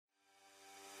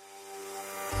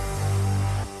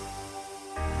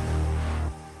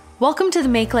Welcome to the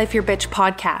Make Life Your Bitch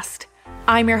podcast.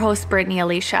 I'm your host, Brittany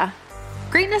Alicia.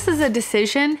 Greatness is a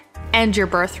decision and your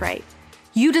birthright.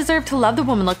 You deserve to love the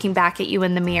woman looking back at you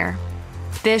in the mirror.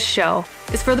 This show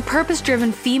is for the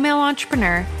purpose-driven female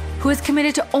entrepreneur who is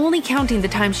committed to only counting the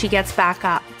time she gets back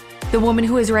up. The woman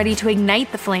who is ready to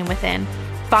ignite the flame within,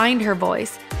 find her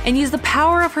voice, and use the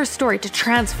power of her story to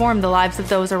transform the lives of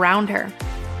those around her.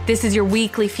 This is your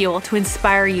weekly fuel to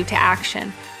inspire you to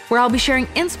action, where I'll be sharing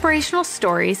inspirational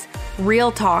stories, real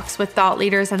talks with thought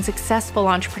leaders and successful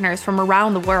entrepreneurs from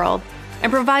around the world, and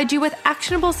provide you with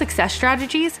actionable success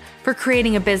strategies for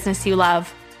creating a business you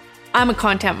love. I'm a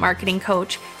content marketing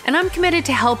coach, and I'm committed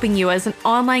to helping you as an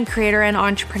online creator and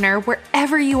entrepreneur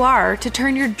wherever you are to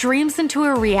turn your dreams into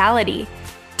a reality,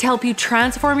 to help you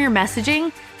transform your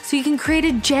messaging so you can create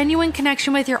a genuine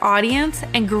connection with your audience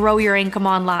and grow your income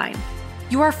online.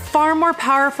 You are far more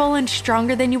powerful and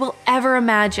stronger than you will ever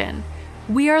imagine.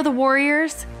 We are the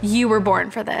warriors. You were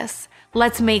born for this.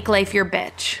 Let's make life your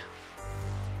bitch.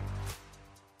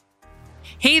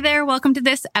 Hey there, welcome to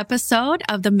this episode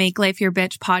of the Make Life Your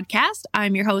Bitch podcast.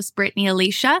 I'm your host, Brittany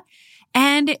Alicia,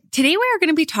 and today we are going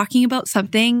to be talking about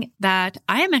something that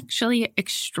I am actually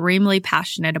extremely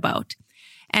passionate about.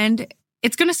 And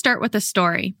it's going to start with a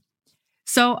story.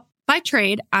 So by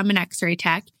trade, I'm an X-ray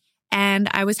tech. And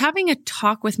I was having a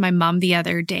talk with my mom the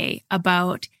other day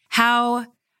about how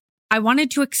I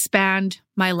wanted to expand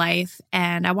my life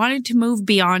and I wanted to move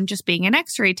beyond just being an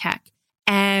X-ray tech.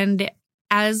 And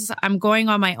as I'm going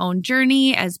on my own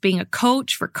journey as being a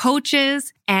coach for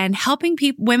coaches and helping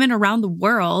women around the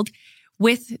world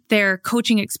with their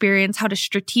coaching experience, how to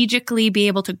strategically be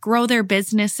able to grow their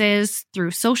businesses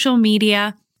through social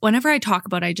media, whenever I talk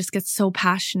about it, I just get so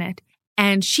passionate.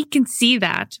 And she can see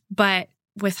that, but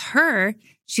with her,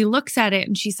 she looks at it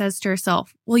and she says to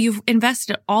herself, well, you've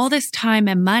invested all this time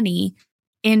and money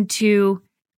into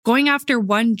going after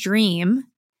one dream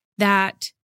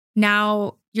that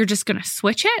now you're just going to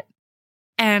switch it.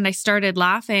 And I started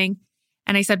laughing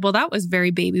and I said, well, that was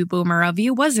very baby boomer of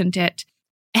you, wasn't it?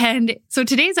 And so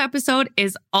today's episode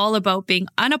is all about being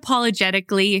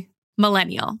unapologetically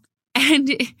millennial.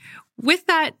 And with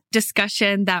that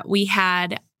discussion that we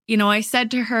had, I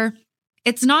said to her,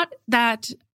 it's not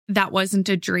that wasn't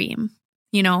a dream.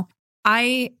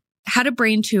 I had a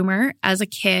brain tumor as a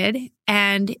kid.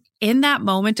 And in that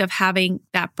moment of having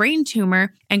that brain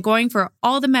tumor and going for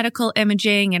all the medical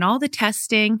imaging and all the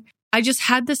testing, I just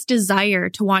had this desire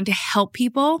to want to help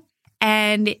people.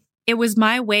 And it was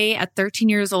my way at 13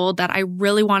 years old that I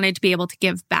really wanted to be able to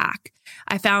give back.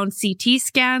 I found CT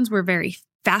scans were very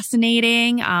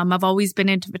fascinating. I've always been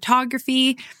into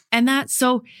photography and that.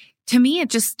 So to me,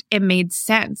 it made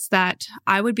sense that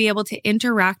I would be able to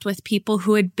interact with people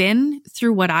who had been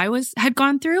through what I had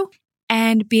gone through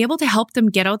and be able to help them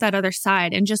get out that other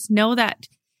side and just know that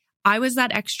I was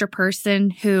that extra person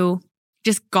who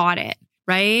just got it,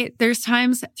 right? There's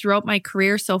times throughout my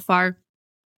career so far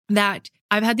that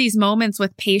I've had these moments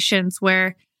with patients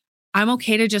where I'm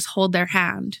okay to just hold their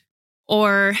hand,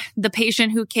 or the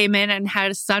patient who came in and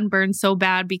had a sunburn so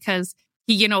bad because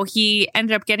he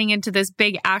ended up getting into this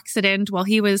big accident while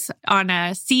he was on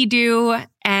a Sea-Doo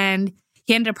and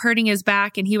he ended up hurting his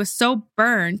back and he was so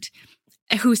burnt,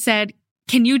 who said,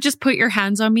 can you just put your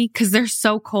hands on me? Because they're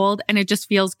so cold and it just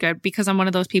feels good because I'm one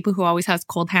of those people who always has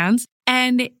cold hands.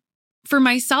 And for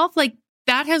myself,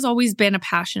 that has always been a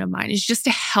passion of mine, is just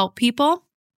to help people.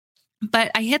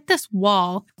 But I hit this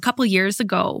wall a couple years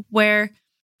ago where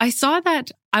I saw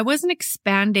that I wasn't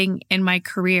expanding in my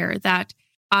career, that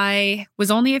I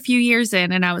was only a few years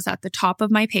in and I was at the top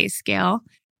of my pay scale.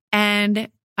 And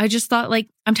I just thought,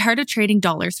 I'm tired of trading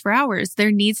dollars for hours.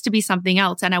 There needs to be something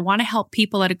else. And I want to help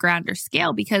people at a grander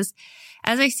scale because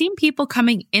as I seen people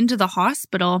coming into the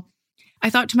hospital, I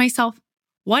thought to myself,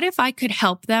 what if I could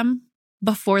help them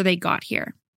before they got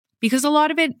here? Because a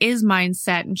lot of it is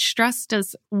mindset and stress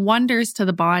does wonders to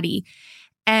the body.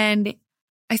 And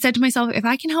I said to myself, if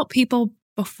I can help people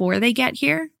before they get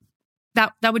here,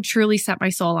 that would truly set my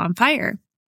soul on fire.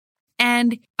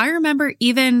 And I remember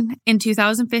even in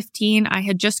 2015, I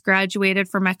had just graduated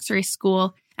from X-ray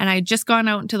school and I had just gone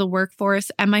out into the workforce.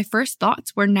 And my first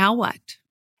thoughts were, now what?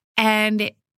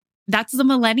 And that's the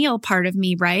millennial part of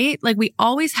me, right? We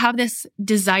always have this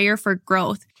desire for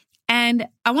growth. And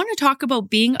I want to talk about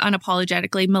being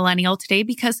unapologetically millennial today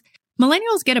because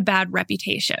millennials get a bad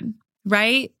reputation,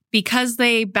 right? Because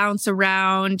they bounce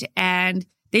around and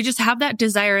they just have that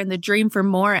desire and the dream for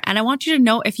more. And I want you to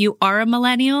know, if you are a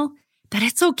millennial, that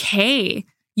it's okay.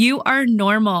 You are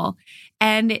normal.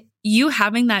 And you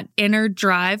having that inner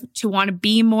drive to want to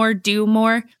be more, do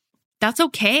more, that's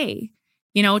okay.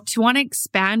 To want to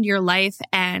expand your life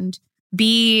and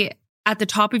be at the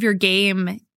top of your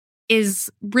game is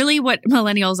really what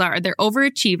millennials are. They're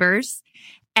overachievers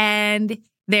and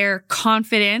they're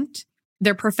confident.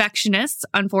 They're perfectionists,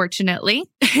 unfortunately.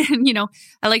 I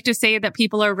like to say that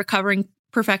people are recovering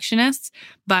perfectionists,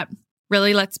 but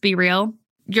really, let's be real.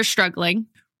 You're struggling.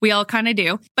 We all kind of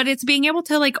do, but it's being able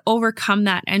to overcome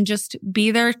that and just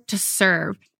be there to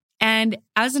serve. And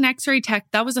as an X-ray tech,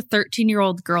 that was a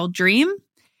 13-year-old girl dream,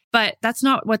 but that's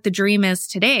not what the dream is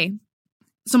today.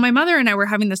 So my mother and I were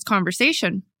having this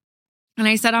conversation and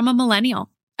I said, I'm a millennial.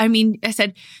 I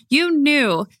said, you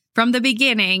knew from the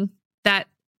beginning that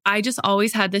I just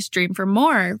always had this dream for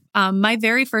more. My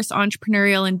very first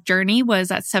entrepreneurial journey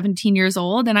was at 17 years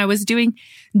old, and I was doing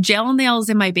gel nails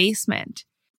in my basement.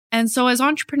 And so as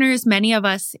entrepreneurs, many of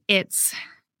us, it's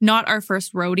not our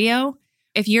first rodeo.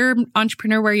 If you're an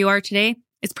entrepreneur where you are today,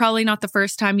 it's probably not the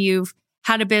first time you've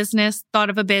had a business, thought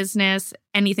of a business,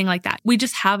 anything like that. We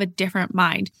just have a different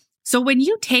mind. So when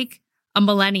you take a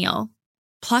millennial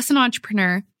plus an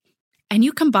entrepreneur and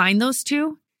you combine those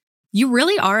two, you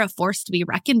really are a force to be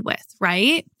reckoned with,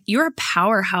 right? You're a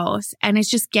powerhouse, and it's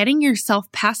just getting yourself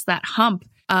past that hump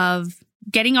of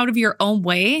getting out of your own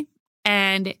way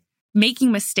and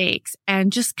making mistakes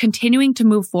and just continuing to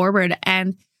move forward.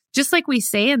 And just like we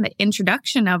say in the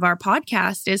introduction of our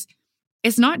podcast is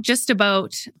it's not just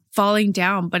about falling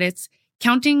down, but it's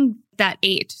counting that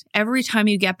 8 every time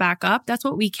you get back up. That's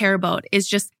what we care about, is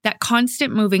just that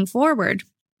constant moving forward.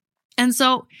 And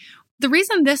so the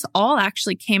reason this all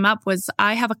actually came up was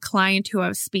I have a client who I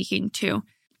was speaking to,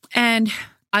 and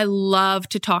I love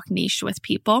to talk niche with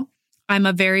people. I'm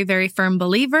a very, very firm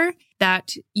believer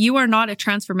that you are not a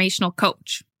transformational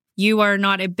coach. You are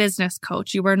not a business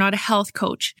coach. You are not a health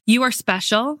coach. You are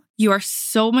special. You are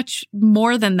so much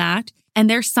more than that. And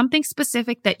there's something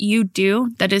specific that you do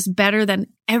that is better than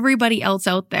everybody else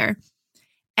out there.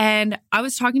 And I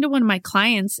was talking to one of my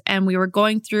clients and we were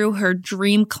going through her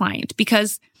dream client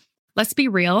because let's be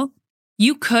real,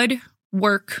 you could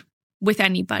work with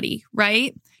anybody,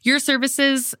 right? Your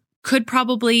services could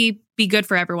probably be good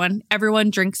for everyone. Everyone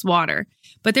drinks water,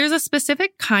 but there's a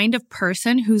specific kind of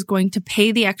person who's going to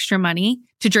pay the extra money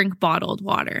to drink bottled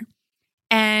water.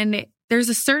 And there's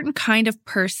a certain kind of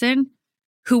person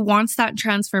who wants that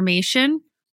transformation,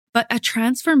 but a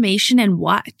transformation in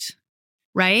what?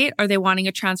 Right? Are they wanting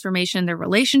a transformation in their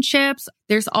relationships?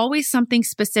 There's always something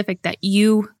specific that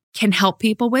you can help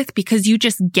people with because you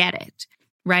just get it,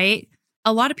 right?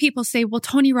 A lot of people say, well,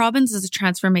 Tony Robbins is a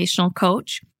transformational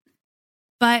coach,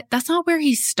 but that's not where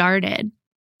he started.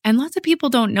 And lots of people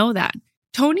don't know that.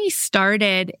 Tony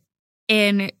started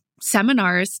in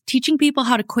seminars teaching people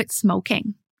how to quit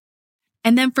smoking.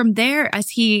 And then from there,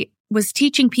 as he was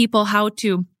teaching people how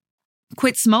to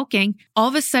quit smoking, all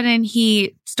of a sudden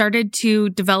he started to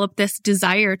develop this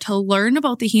desire to learn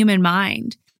about the human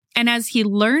mind. And as he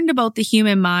learned about the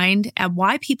human mind and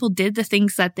why people did the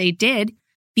things that they did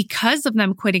because of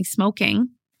them quitting smoking,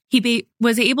 he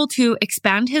was able to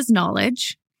expand his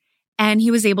knowledge and he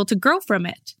was able to grow from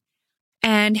it.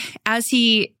 And as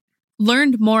he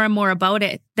learned more and more about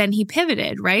it, then he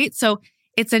pivoted, right? So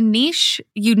it's a niche,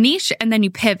 you niche and then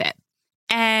you pivot.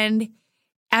 And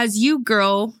as you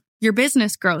grow, your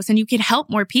business grows and you can help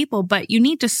more people, but you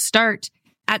need to start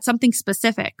at something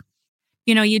specific.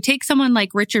 You take someone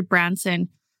like Richard Branson,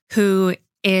 who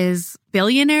is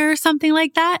billionaire or something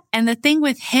like that. And the thing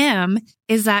with him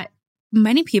is that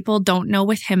many people don't know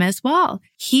with him as well.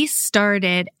 He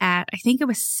started at, I think it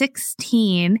was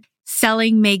 16,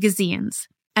 selling magazines.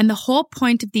 And the whole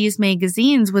point of these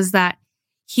magazines was that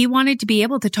he wanted to be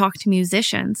able to talk to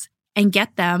musicians and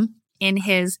get them in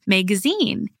his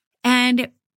magazine. And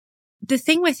the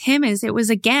thing with him is it was,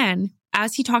 again,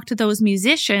 as he talked to those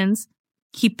musicians,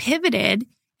 he pivoted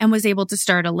and was able to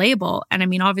start a label.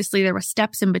 And obviously there were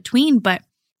steps in between, but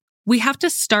we have to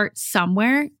start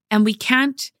somewhere and we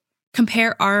can't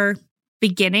compare our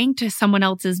beginning to someone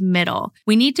else's middle.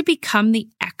 We need to become the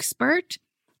expert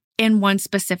in one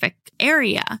specific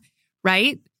area,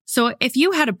 right? So if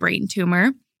you had a brain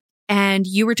tumor and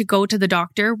you were to go to the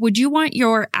doctor, would you want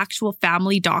your actual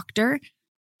family doctor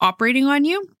operating on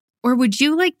you? Or would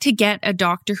you like to get a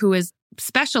doctor who is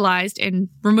specialized in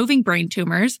removing brain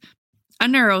tumors, a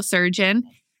neurosurgeon,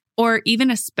 or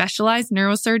even a specialized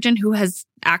neurosurgeon who has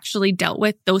actually dealt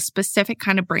with those specific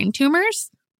kind of brain tumors?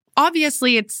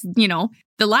 Obviously, it's,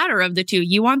 the latter of the two.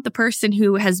 You want the person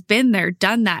who has been there,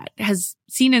 done that, has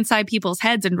seen inside people's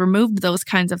heads and removed those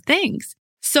kinds of things.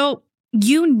 So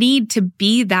you need to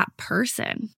be that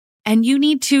person and you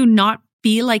need to not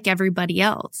be like everybody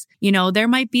else. There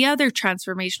might be other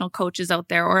transformational coaches out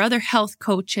there or other health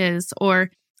coaches or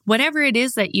whatever it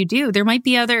is that you do. There might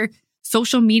be other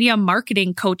social media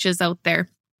marketing coaches out there.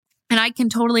 And I can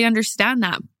totally understand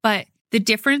that. But the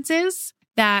difference is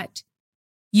that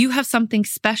you have something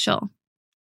special.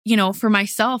 For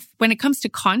myself, when it comes to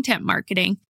content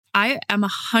marketing, I am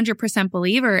 100%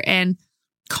 believer in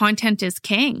content is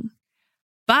king.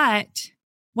 But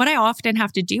what I often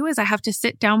have to do is I have to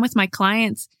sit down with my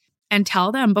clients and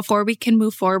tell them before we can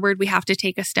move forward, we have to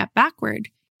take a step backward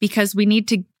because we need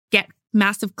to get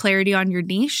massive clarity on your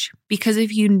niche. Because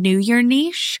if you knew your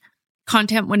niche,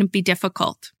 content wouldn't be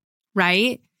difficult,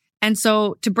 right? And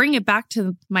so to bring it back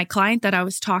to my client that I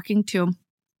was talking to,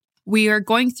 we are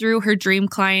going through her dream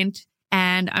client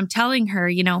and I'm telling her,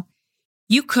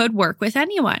 you could work with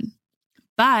anyone,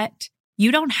 but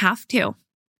you don't have to.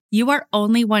 You are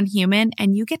only one human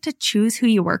and you get to choose who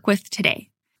you work with today,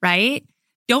 right?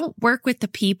 Don't work with the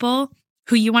people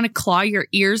who you want to claw your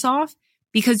ears off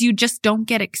because you just don't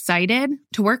get excited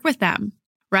to work with them,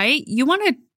 right? You want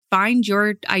to find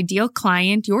your ideal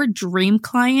client, your dream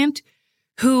client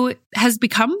who has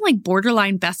become like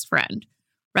borderline best friend,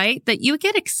 right? That you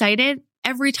get excited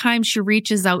every time she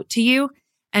reaches out to you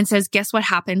and says, guess what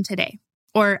happened today?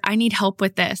 Or I need help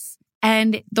with this.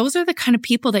 And those are the kind of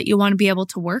people that you want to be able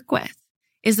to work with,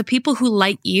 is the people who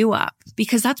light you up,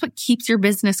 because that's what keeps your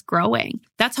business growing.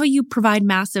 That's how you provide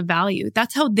massive value.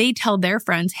 That's how they tell their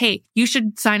friends, hey, you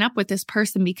should sign up with this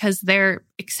person because they're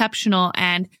exceptional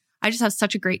and I just have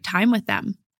such a great time with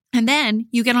them. And then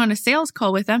you get on a sales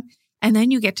call with them and then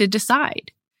you get to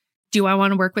decide, do I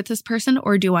want to work with this person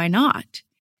or do I not?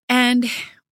 And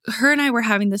her and I were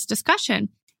having this discussion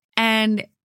and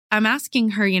I'm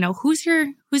asking her, who's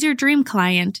your dream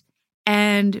client?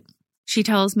 And she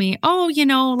tells me, I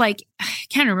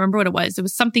can't remember what it was. It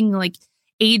was something like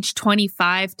age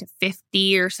 25 to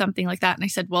 50 or something like that. And I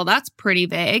said, well, that's pretty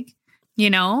vague,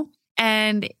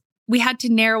 and we had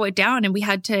to narrow it down and we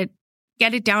had to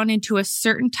get it down into a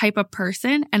certain type of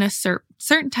person and a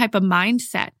certain type of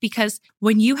mindset. Because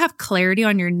when you have clarity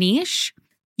on your niche,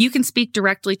 you can speak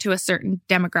directly to a certain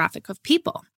demographic of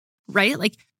people, right?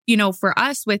 Like, for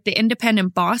us with the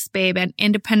Independent Boss Babe and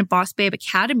Independent Boss Babe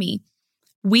Academy,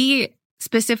 we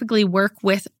specifically work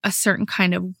with a certain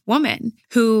kind of woman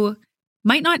who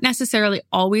might not necessarily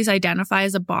always identify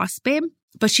as a boss babe,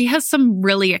 but she has some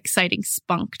really exciting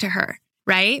spunk to her,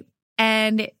 right?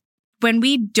 And when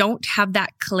we don't have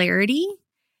that clarity,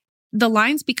 the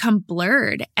lines become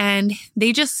blurred and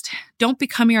they just don't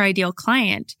become your ideal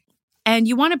client. And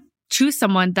you want to choose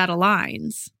someone that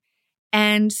aligns.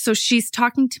 And so she's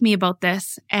talking to me about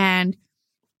this, and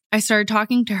I started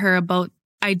talking to her about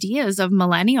ideas of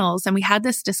millennials. And we had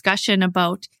this discussion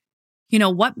about,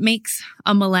 what makes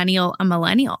a millennial a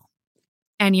millennial?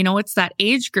 And, it's that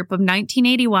age group of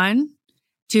 1981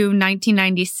 to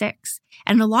 1996.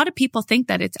 And a lot of people think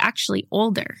that it's actually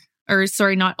older,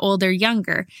 not older,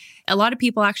 younger. A lot of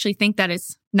people actually think that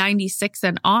it's 96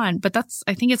 and on, but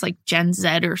I think it's like Gen Z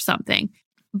or something.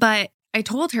 But I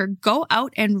told her, go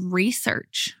out and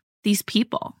research these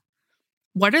people.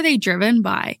 What are they driven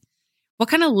by? What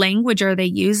kind of language are they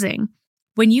using?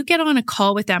 When you get on a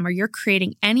call with them or you're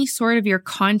creating any sort of your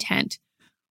content,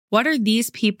 what are these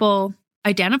people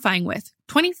identifying with?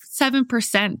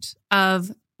 27%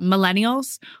 of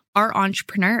millennials are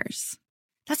entrepreneurs.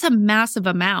 That's a massive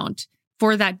amount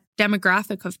for that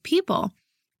demographic of people.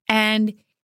 And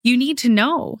you need to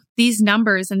know these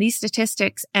numbers and these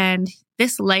statistics and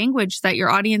this language that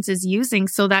your audience is using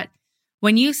so that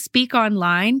when you speak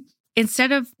online,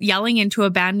 instead of yelling into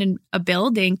a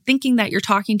building, thinking that you're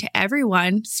talking to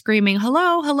everyone, screaming,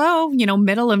 hello, hello,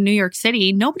 middle of New York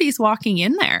City, nobody's walking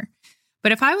in there.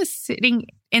 But if I was sitting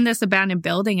in this abandoned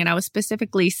building and I was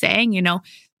specifically saying,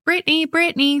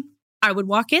 Brittany, I would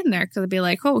walk in there because I'd be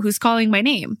like, oh, who's calling my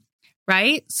name?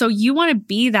 Right? So you want to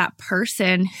be that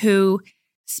person who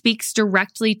speaks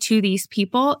directly to these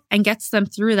people and gets them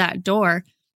through that door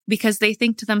because they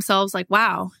think to themselves like,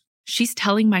 wow, she's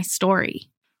telling my story,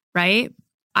 right?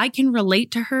 I can relate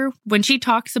to her when she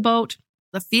talks about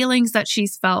the feelings that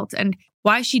she's felt and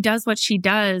why she does what she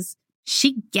does.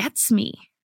 She gets me,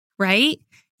 right?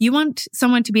 You want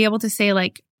someone to be able to say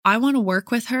like, I want to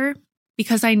work with her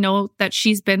because I know that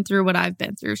she's been through what I've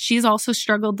been through. She's also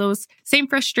struggled those same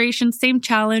frustrations, same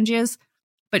challenges,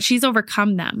 but she's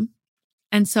overcome them.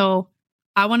 And so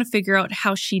I want to figure out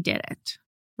how she did it,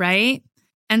 right?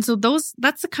 And so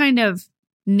that's the kind of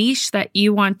niche that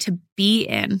you want to be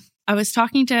in. I was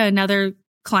talking to another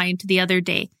client the other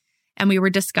day and we were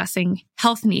discussing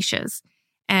health niches,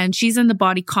 and she's in the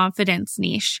body confidence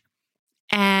niche.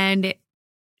 And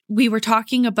we were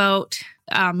talking about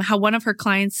how one of her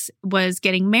clients was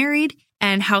getting married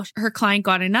and how her client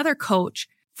got another coach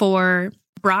for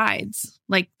brides,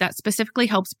 like that specifically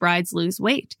helps brides lose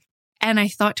weight. And I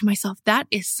thought to myself, that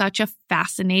is such a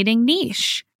fascinating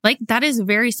niche. Like that is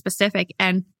very specific,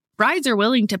 and brides are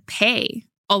willing to pay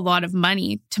a lot of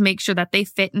money to make sure that they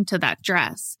fit into that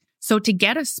dress. So to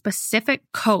get a specific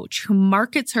coach who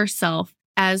markets herself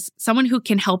as someone who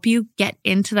can help you get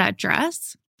into that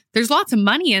dress, there's lots of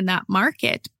money in that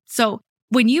market. So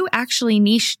when you actually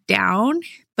niche down,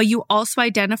 but you also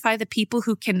identify the people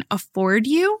who can afford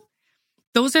you,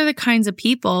 those are the kinds of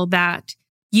people that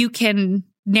you can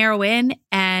narrow in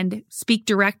and speak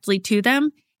directly to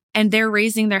them, and they're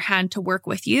raising their hand to work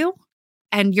with you,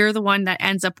 and you're the one that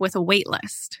ends up with a wait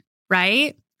list,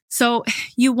 right? So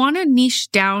you want to niche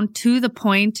down to the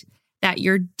point that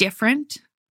you're different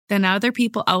than other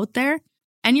people out there,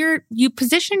 and you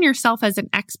position yourself as an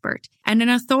expert and an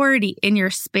authority in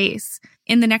your space.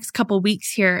 In the next couple of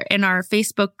weeks here in our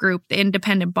Facebook group, the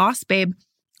Independent Boss Babe,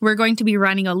 we're going to be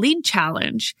running a lead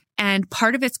challenge. And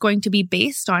part of it's going to be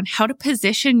based on how to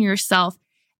position yourself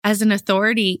as an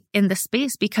authority in the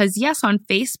space. Because yes, on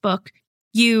Facebook,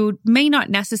 you may not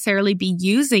necessarily be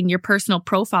using your personal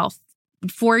profile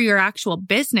for your actual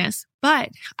business, but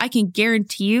I can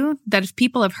guarantee you that if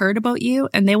people have heard about you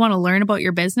and they want to learn about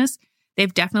your business,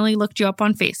 they've definitely looked you up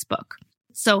on Facebook.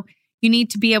 So you need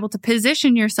to be able to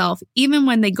position yourself even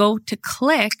when they go to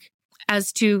click,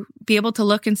 as to be able to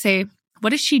look and say, what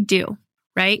does she do,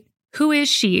 right? Who is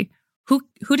she?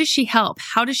 Who does she help?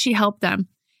 How does she help them?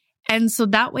 And so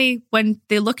that way, when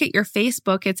they look at your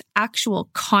Facebook, it's actual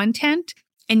content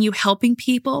and you helping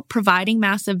people, providing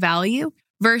massive value,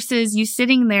 versus you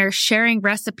sitting there sharing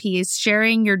recipes,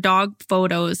 sharing your dog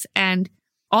photos, and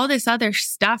all this other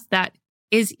stuff that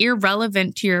is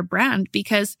irrelevant to your brand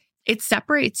because it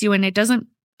separates you and it doesn't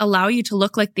allow you to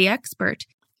look like the expert.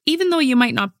 Even though you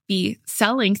might not be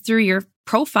selling through your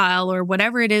profile or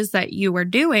whatever it is that you are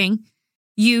doing,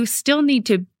 you still need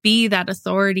to be that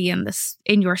authority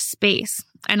in your space.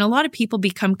 And a lot of people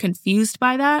become confused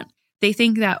by that. They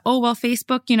think that, oh, well,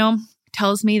 Facebook,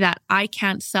 tells me that I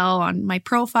can't sell on my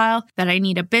profile, that I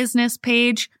need a business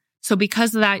page. So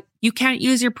because of that, you can't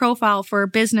use your profile for a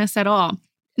business at all.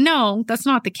 No, that's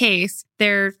not the case.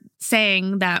 They're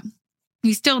saying that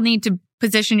you still need to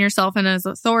position yourself in as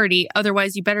authority.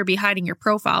 Otherwise, you better be hiding your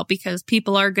profile because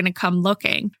people are going to come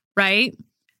looking, right?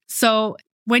 So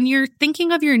when you're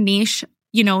thinking of your niche,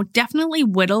 definitely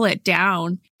whittle it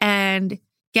down and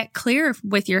get clear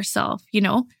with yourself.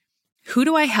 Who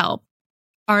do I help?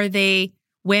 Are they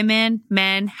women,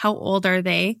 men? How old are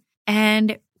they?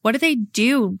 And what do they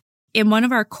do? In one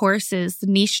of our courses,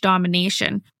 Niche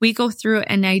Domination, we go through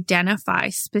and identify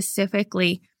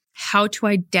specifically how to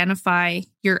identify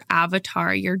your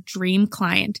avatar, your dream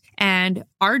client. And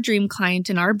our dream client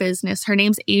in our business, her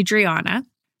name's Adriana.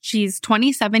 She's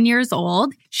 27 years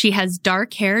old. She has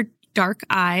dark hair, dark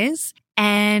eyes,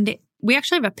 and we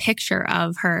actually have a picture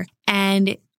of her.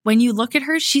 And when you look at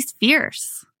her, she's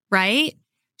fierce, right?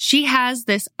 She has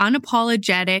this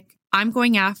unapologetic, I'm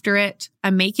going after it,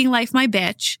 I'm making life my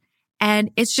bitch, and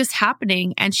it's just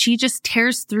happening. And she just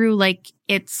tears through like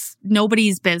it's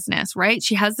nobody's business, right?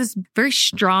 She has this very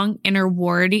strong inner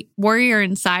warrior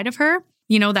inside of her,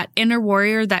 that inner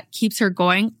warrior that keeps her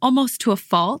going almost to a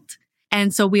fault.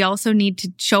 And so we also need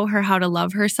to show her how to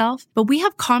love herself. But we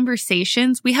have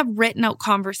conversations, we have written out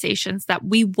conversations that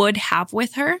we would have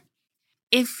with her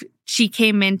if she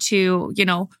came into,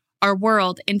 our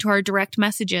world, into our direct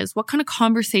messages. What kind of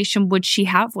conversation would she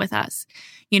have with us?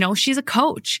 She's a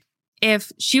coach.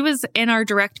 If she was in our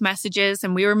direct messages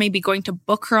and we were maybe going to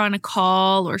book her on a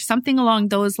call or something along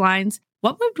those lines,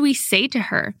 what would we say to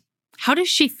her? How does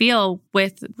she feel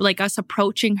with us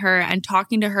approaching her and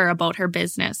talking to her about her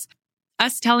business?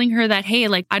 Us telling her that, hey,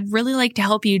 I'd really like to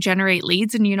help you generate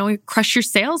leads and, crush your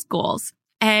sales goals.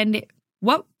 And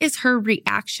what is her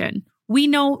reaction? We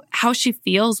know how she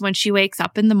feels when she wakes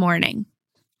up in the morning,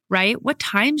 right? What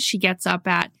time she gets up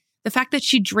at. The fact that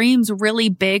she dreams really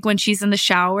big when she's in the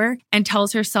shower and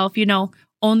tells herself,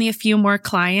 only a few more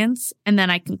clients and then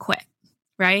I can quit,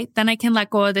 right? Then I can let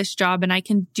go of this job and I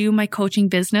can do my coaching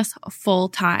business full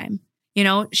time.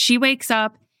 She wakes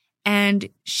up and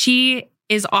she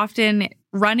is often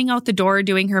running out the door,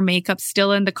 doing her makeup,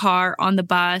 still in the car, on the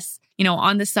bus,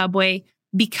 on the subway,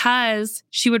 because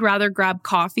she would rather grab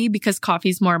coffee because coffee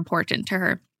is more important to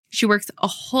her. She works a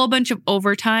whole bunch of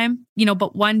overtime,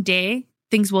 but one day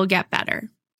things will get better,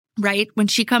 right? When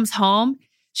she comes home,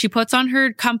 she puts on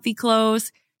her comfy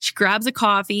clothes, she grabs a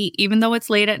coffee, even though it's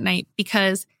late at night,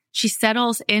 because she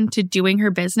settles into doing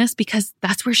her business because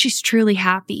that's where she's truly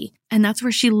happy and that's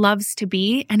where she loves to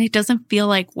be. And it doesn't feel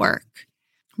like work,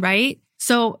 right?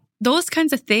 So those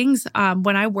kinds of things,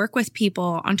 when I work with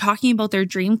people on talking about their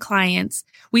dream clients,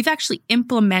 we've actually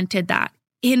implemented that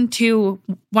into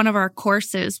one of our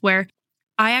courses where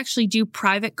I actually do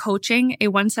private coaching, a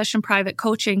 1-session private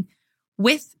coaching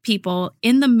with people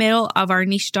in the middle of our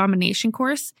niche domination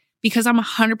course, because I'm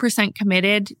 100%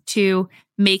 committed to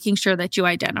making sure that you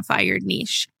identify your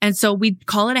niche. And so we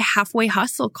call it a halfway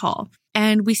hustle call.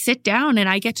 And we sit down and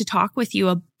I get to talk with you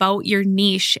about your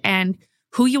niche and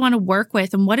who you want to work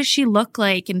with and what does she look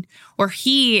like or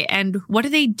he and what do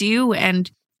they do, and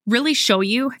really show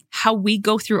you how we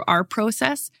go through our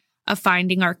process of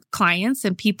finding our clients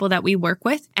and people that we work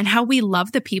with and how we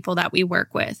love the people that we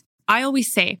work with. I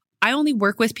always say, I only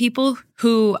work with people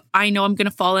who I know I'm going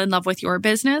to fall in love with your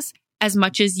business as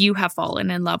much as you have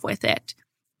fallen in love with it.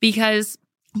 Because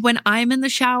when I'm in the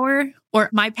shower or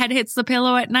my pet hits the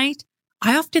pillow at night,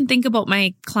 I often think about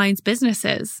my clients'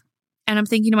 businesses and I'm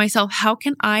thinking to myself, how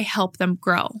can I help them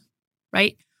grow,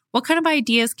 right? What kind of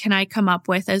ideas can I come up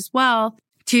with as well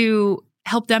to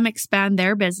help them expand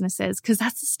their businesses? Because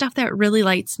that's the stuff that really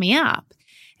lights me up.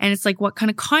 And it's like, what kind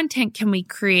of content can we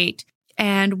create?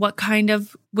 And what kind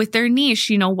of, with their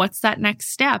niche, what's that next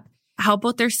step? How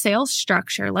about their sales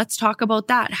structure? Let's talk about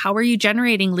that. How are you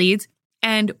generating leads?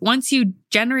 And once you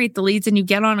generate the leads and you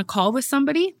get on a call with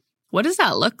somebody, what does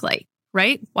that look like,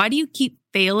 right? Why do you keep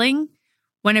failing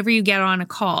whenever you get on a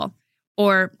call?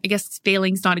 Or I guess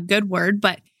failing's not a good word,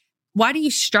 but why do you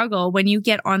struggle when you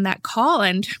get on that call?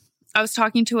 And I was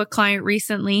talking to a client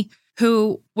recently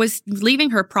who was leaving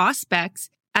her prospects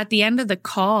at the end of the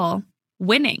call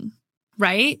winning,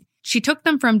 right? She took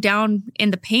them from down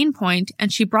in the pain point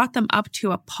and she brought them up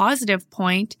to a positive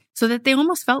point so that they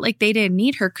almost felt like they didn't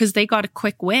need her because they got a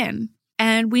quick win.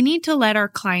 And we need to let our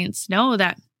clients know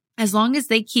that as long as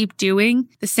they keep doing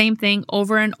the same thing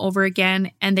over and over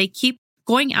again and they keep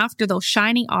going after those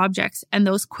shiny objects and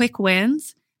those quick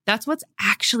wins, that's what's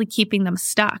actually keeping them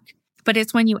stuck. But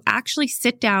it's when you actually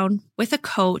sit down with a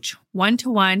coach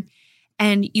one-to-one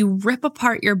and you rip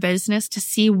apart your business to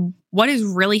see what is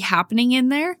really happening in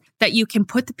there, that you can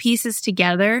put the pieces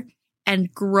together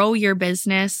and grow your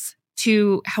business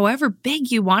to however big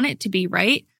you want it to be,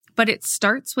 right? But it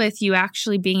starts with you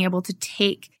actually being able to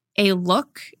take a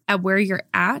look at where you're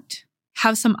at,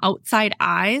 have some outside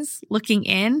eyes looking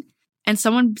in, and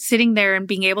someone sitting there and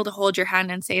being able to hold your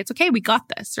hand and say, it's okay, we got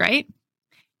this, right?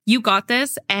 You got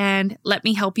this, and let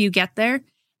me help you get there.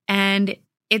 And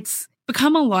it's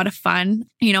become a lot of fun.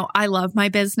 I love my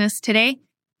business today,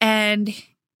 and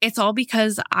it's all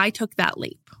because I took that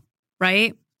leap,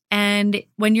 right? And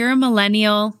when you're a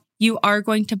millennial, you are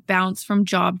going to bounce from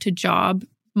job to job,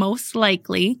 most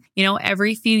likely.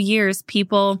 Every few years,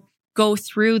 people go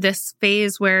through this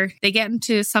phase where they get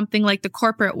into something like the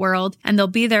corporate world and they'll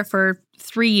be there for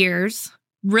 3 years,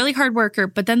 really hard worker,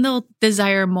 but then they'll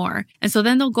desire more. And so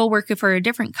then they'll go work for a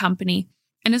different company.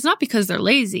 And it's not because they're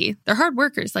lazy. They're hard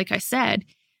workers, like I said,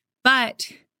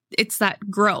 but it's that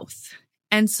growth.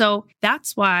 And so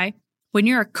that's why when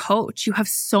you're a coach, you have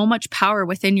so much power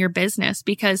within your business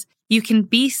because you can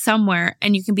be somewhere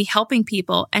and you can be helping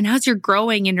people. And as you're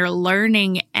growing and you're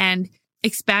learning and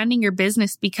expanding your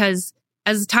business, because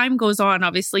as time goes on,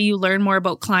 obviously you learn more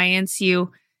about clients,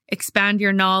 you expand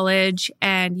your knowledge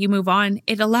and you move on.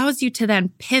 It allows you to then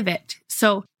pivot.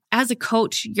 So as a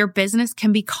coach, your business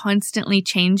can be constantly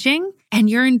changing and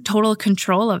you're in total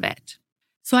control of it.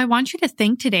 So I want you to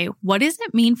think today, what does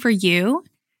it mean for you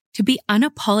to be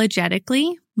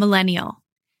unapologetically millennial?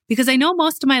 Because I know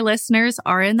most of my listeners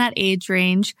are in that age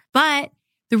range, but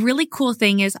the really cool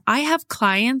thing is I have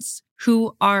clients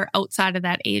who are outside of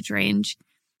that age range,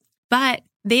 but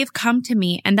they've come to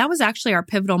me, and that was actually our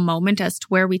pivotal moment as to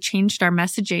where we changed our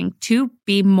messaging to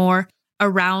be more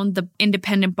around the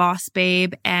independent boss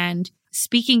babe and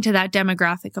speaking to that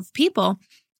demographic of people.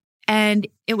 And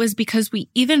it was because we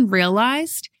even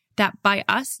realized that by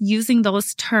us using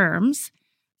those terms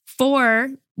for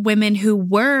women who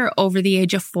were over the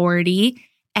age of 40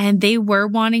 and they were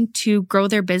wanting to grow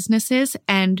their businesses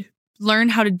and learn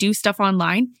how to do stuff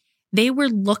online, they were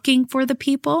looking for the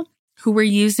people who were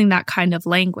using that kind of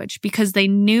language because they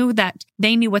knew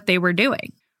what they were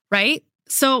doing, right?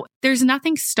 So there's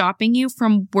nothing stopping you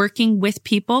from working with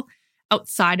people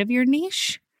outside of your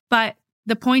niche. But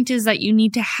the point is that you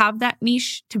need to have that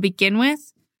niche to begin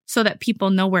with so that people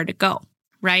know where to go,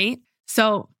 right?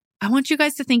 So I want you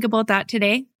guys to think about that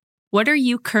today. What are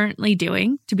you currently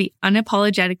doing to be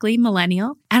unapologetically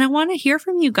millennial? And I want to hear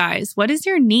from you guys. What is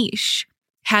your niche?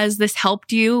 Has this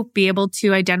helped you be able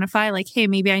to identify like, hey,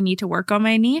 maybe I need to work on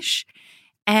my niche?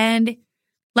 And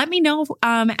let me know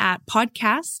at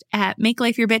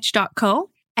podcast@makelifeyourbitch.co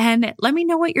and let me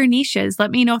know what your niche is.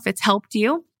 Let me know if it's helped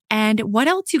you and what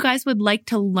else you guys would like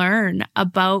to learn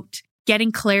about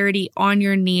getting clarity on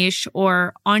your niche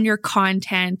or on your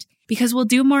content, because we'll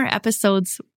do more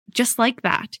episodes just like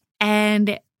that.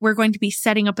 And we're going to be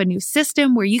setting up a new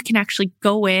system where you can actually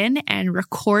go in and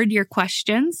record your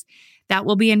questions. That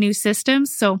will be a new system.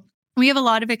 So we have a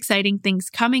lot of exciting things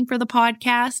coming for the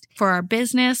podcast, for our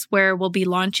business, where we'll be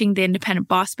launching the Independent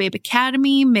Boss Babe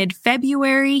Academy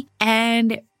mid-February.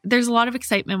 And there's a lot of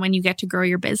excitement when you get to grow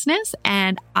your business.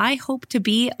 And I hope to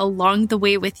be along the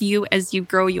way with you as you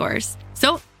grow yours.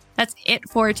 So that's it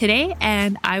for today.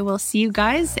 And I will see you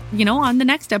guys, on the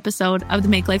next episode of the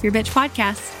Make Life Your Bitch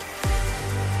podcast.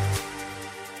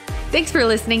 Thanks for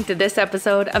listening to this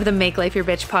episode of the Make Life Your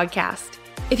Bitch podcast.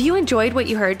 If you enjoyed what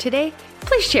you heard today,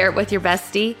 please share it with your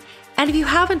bestie. And if you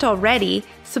haven't already,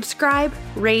 subscribe,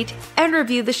 rate, and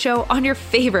review the show on your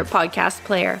favorite podcast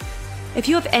player. If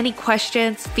you have any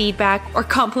questions, feedback, or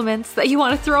compliments that you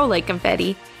want to throw like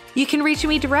confetti, you can reach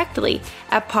me directly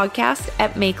at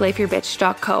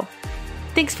podcast@makelifeyourbitch.co.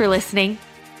 Thanks for listening.